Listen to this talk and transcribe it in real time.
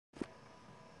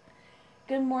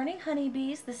Good morning,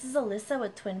 honeybees. This is Alyssa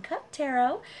with Twin Cup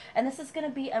Tarot, and this is going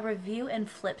to be a review and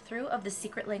flip through of the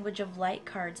Secret Language of Light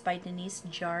cards by Denise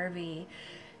Jarvie.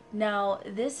 Now,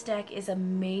 this deck is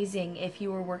amazing if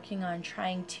you were working on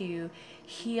trying to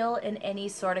heal in any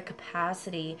sort of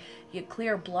capacity. You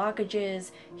clear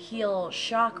blockages, heal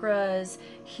chakras,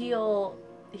 heal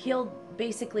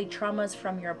basically traumas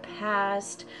from your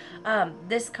past.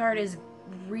 This card is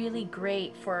really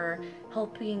great for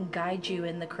helping guide you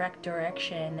in the correct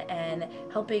direction and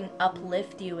helping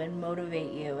uplift you and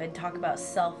motivate you and talk about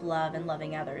self-love and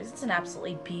loving others. It's an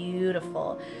absolutely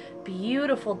beautiful,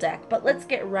 beautiful deck. But let's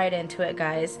get right into it,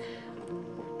 guys.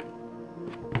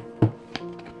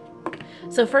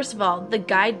 So first of all, the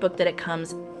guidebook that it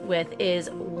comes with is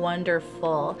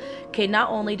wonderful. Okay, not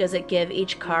only does it give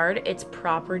each card its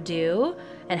proper due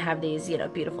and have these,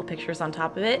 beautiful pictures on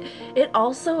top of it, it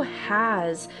also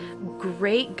has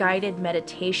great guided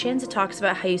meditations. It talks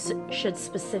about how you should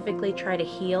specifically try to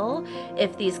heal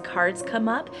if these cards come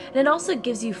up, and it also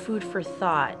gives you food for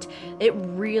thought. It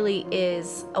really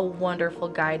is a wonderful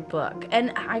guidebook.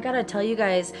 And I gotta tell you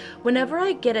guys, whenever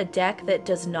I get a deck that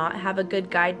does not have a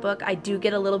good guidebook, I do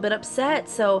get a little bit upset.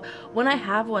 So when I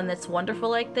have one that's wonderful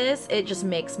like this, it just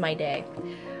makes my day.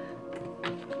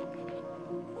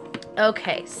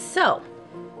 Okay, so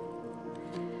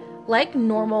like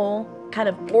normal kind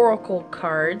of oracle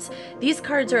cards, these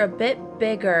cards are a bit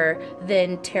bigger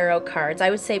than tarot cards. I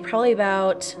would say probably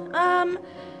about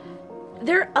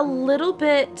they're a little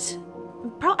bit,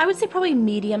 I would say probably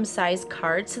medium-sized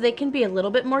cards, so they can be a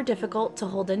little bit more difficult to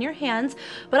hold in your hands,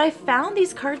 but I found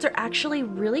these cards are actually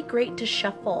really great to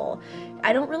shuffle.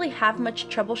 I don't really have much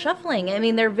trouble shuffling. I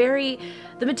mean, the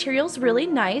material's really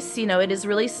nice, it is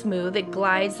really smooth, it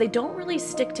glides, they don't really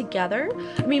stick together.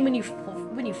 I mean, when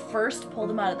you first pull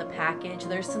them out of the package,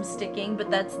 there's some sticking, but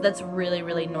that's really,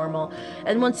 really normal.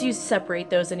 And once you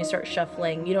separate those and you start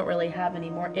shuffling, you don't really have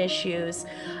any more issues.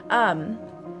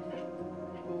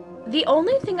 The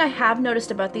only thing I have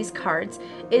noticed about these cards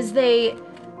is they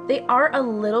are a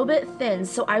little bit thin,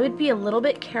 so I would be a little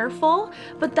bit careful.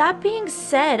 But that being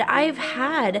said, I've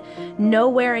had no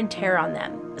wear and tear on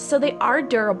them. So they are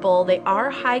durable, they are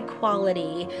high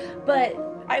quality, but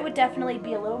I would definitely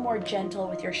be a little more gentle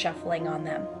with your shuffling on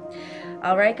them.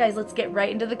 All right, guys, let's get right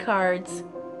into the cards.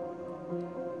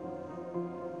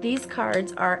 These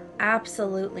cards are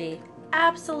absolutely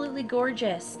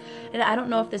gorgeous, and I don't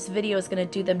know if this video is going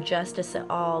to do them justice at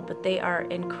all, but they are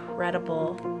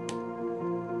incredible.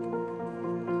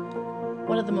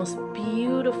 One of the most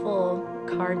beautiful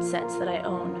card sets that I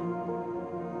own.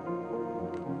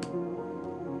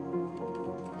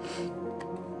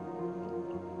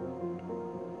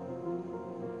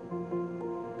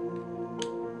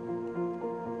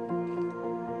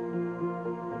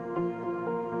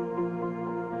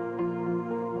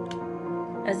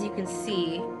 As you can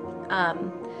see,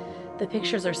 the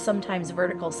pictures are sometimes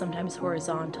vertical, sometimes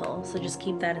horizontal, so just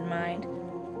keep that in mind.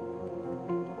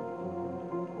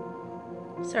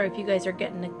 Sorry if you guys are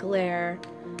getting a glare.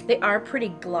 They are pretty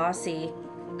glossy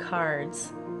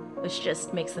cards, which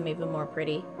just makes them even more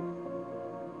pretty.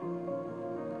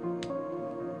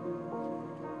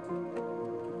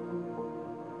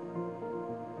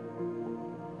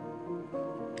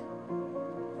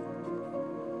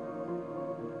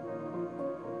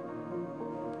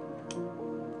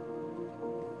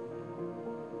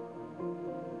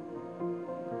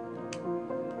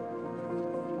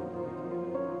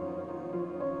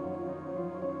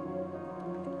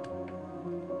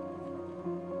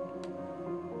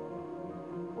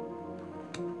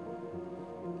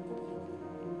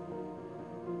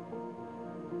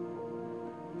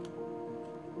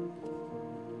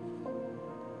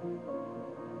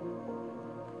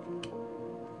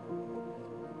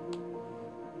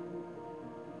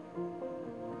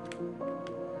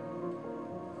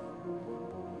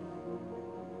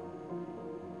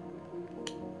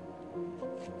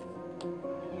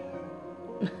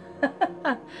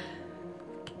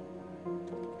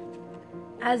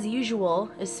 As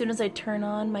usual, as soon as I turn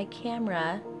on my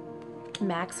camera,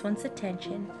 Max wants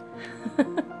attention.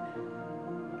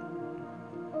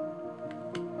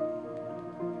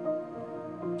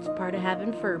 It's part of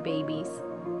having fur babies.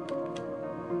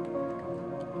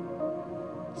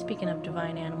 Speaking of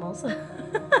divine animals.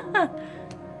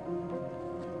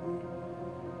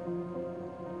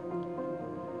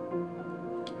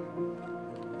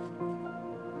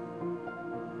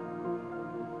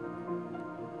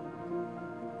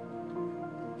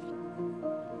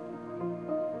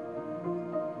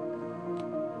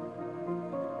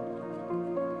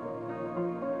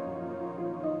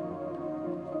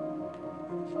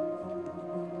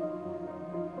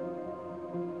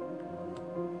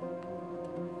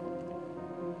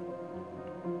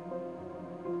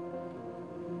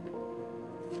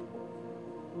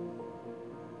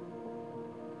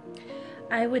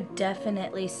 I would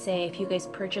definitely say if you guys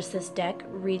purchase this deck,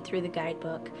 read through the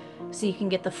guidebook so you can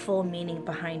get the full meaning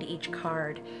behind each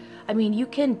card. I mean, you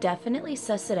can definitely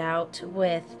suss it out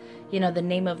with, the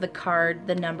name of the card,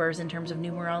 the numbers in terms of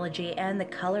numerology, and the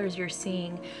colors you're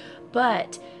seeing.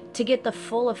 But to get the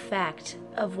full effect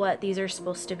of what these are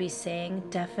supposed to be saying,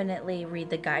 definitely read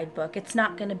the guidebook. It's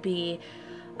not going to be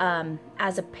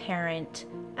as apparent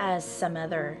as some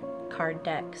other card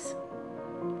decks.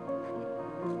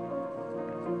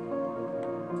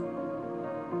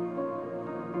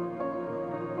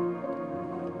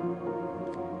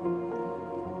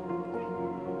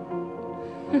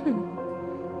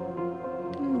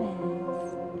 Mess.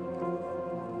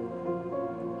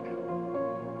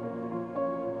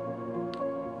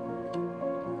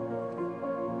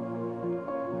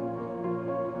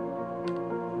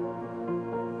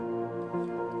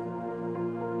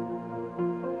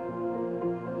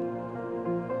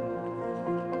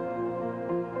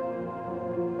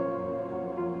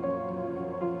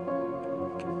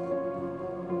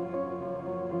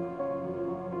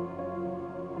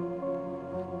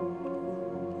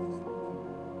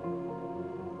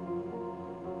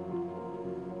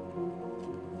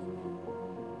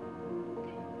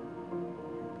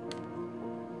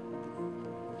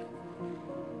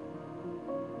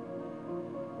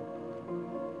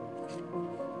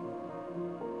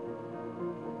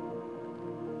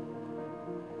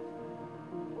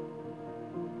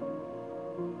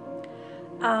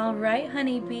 All right,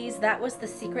 honeybees, that was the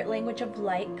Secret Language of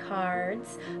Light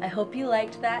cards. I hope you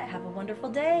liked that. Have a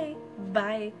wonderful day.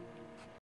 Bye.